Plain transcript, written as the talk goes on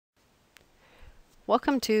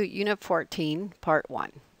Welcome to Unit 14, Part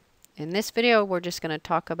 1. In this video, we're just going to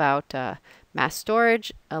talk about mass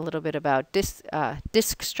storage, a little bit about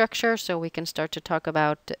disk structure, so we can start to talk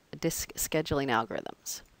about disk scheduling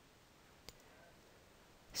algorithms.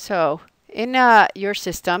 So, in your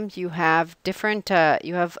system, you have different,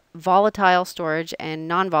 you have volatile storage and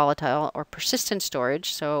non-volatile or persistent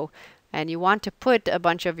storage. And you want to put a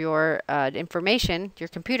bunch of your information, your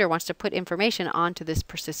computer wants to put information onto this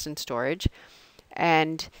persistent storage.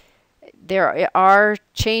 And there are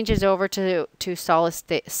changes over to solid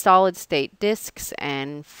state disks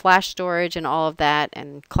and flash storage and all of that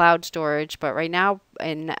and cloud storage. But right now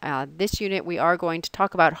in this unit we are going to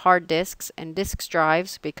talk about hard disks and disk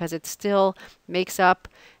drives because it still makes up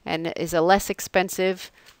and is a less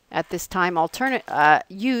expensive at this time alternate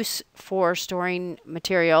use for storing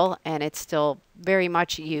material, and it's still very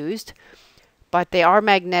much used. But they are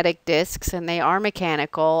magnetic disks and they are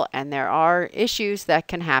mechanical, and there are issues that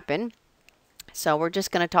can happen. So we're just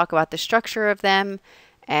going to talk about the structure of them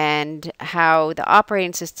and how the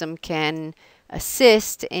operating system can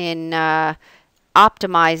assist in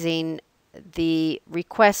optimizing the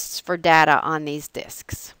requests for data on these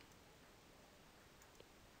disks.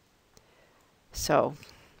 So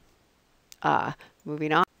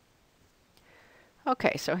moving on.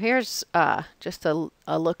 Okay, so here's just a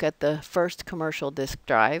look at the first commercial disk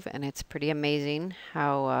drive, and it's pretty amazing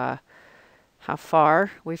how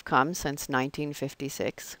far we've come since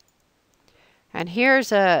 1956. And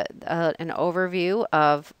here's an overview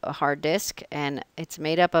of a hard disk, and it's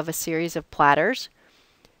made up of a series of platters,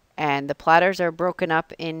 and the platters are broken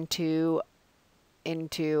up into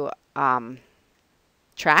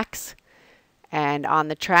tracks. And on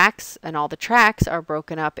the tracks, and all the tracks are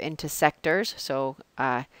broken up into sectors. So,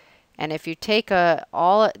 and if you take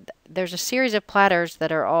there's a series of platters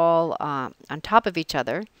that are all on top of each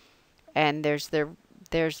other, and there's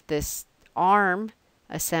this arm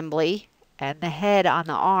assembly and the head on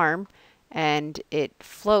the arm, and it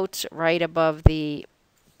floats right above the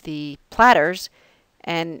platters,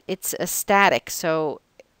 and it's a static. So,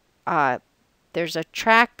 there's a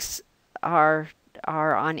tracks are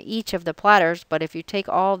on each of the platters, but if you take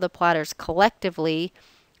all of the platters collectively,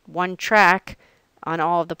 one track on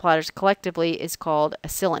all of the platters collectively is called a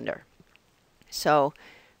cylinder. So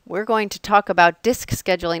we're going to talk about disk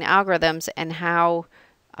scheduling algorithms and how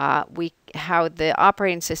the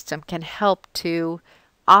operating system can help to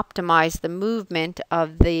optimize the movement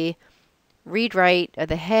of the read-write of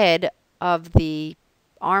the head of the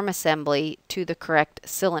arm assembly to the correct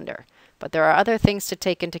cylinder. But there are other things to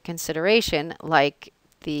take into consideration, like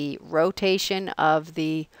the rotation of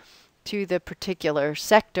to the particular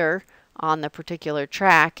sector on the particular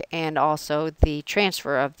track, and also the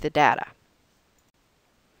transfer of the data.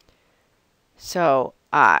 So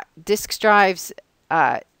disk drives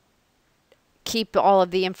keep all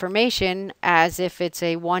of the information as if it's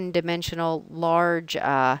a one-dimensional large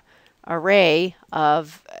array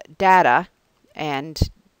of data, and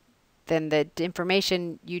then the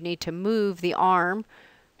information, you need to move the arm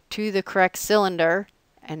to the correct cylinder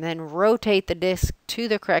and then rotate the disk to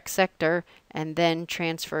the correct sector and then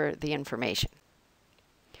transfer the information.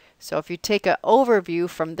 So if you take an overview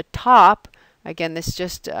from the top, again, this is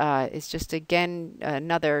just again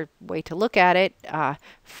another way to look at it.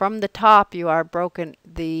 From the top,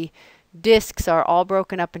 the disks are all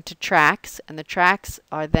broken up into tracks, and the tracks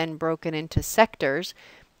are then broken into sectors.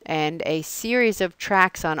 And a series of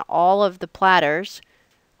tracks on all of the platters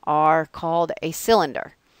are called a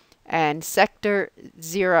cylinder. And sector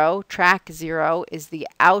 0, track 0, is the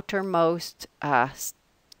outermost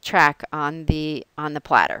track on the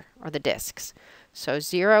platter or the disks. So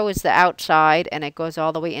 0 is the outside, and it goes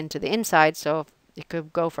all the way into the inside. So it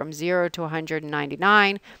could go from 0 to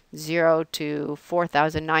 199, 0 to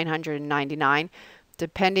 4,999,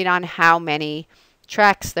 depending on how many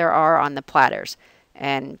tracks there are on the platters.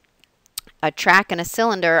 And a track and a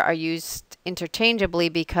cylinder are used interchangeably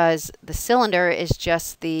because the cylinder is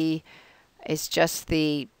just the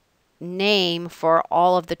name for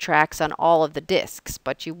all of the tracks on all of the disks.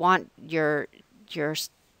 But you want your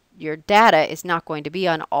data is not going to be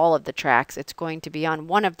on all of the tracks. It's going to be on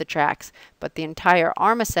one of the tracks, but the entire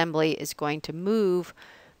arm assembly is going to move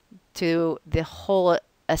to the whole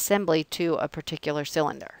assembly to a particular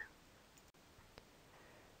cylinder.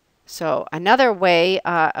 So another way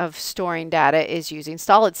of storing data is using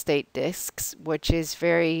solid-state disks, which is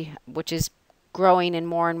growing in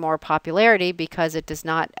more and more popularity because it does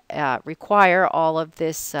not require all of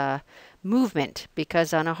this movement.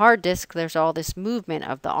 Because on a hard disk, there's all this movement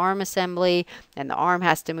of the arm assembly, and the arm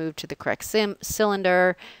has to move to the correct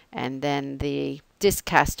cylinder, and then the disk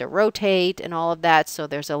has to rotate and all of that. So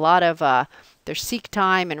there's a lot of there's seek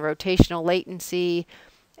time and rotational latency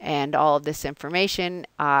and all of this information.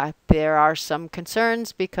 There are some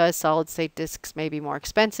concerns because solid state disks may be more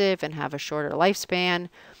expensive and have a shorter lifespan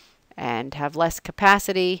and have less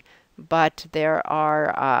capacity, but there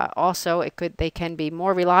are also they can be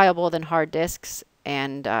more reliable than hard disks,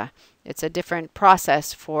 and it's a different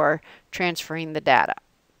process for transferring the data.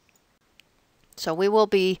 So we will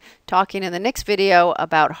be talking in the next video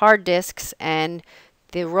about hard disks and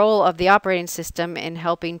the role of the operating system in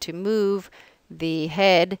helping to move the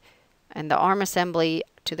head and the arm assembly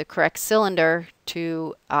to the correct cylinder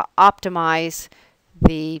to optimize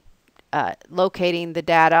the locating the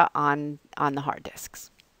data on the hard disks.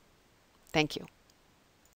 Thank you.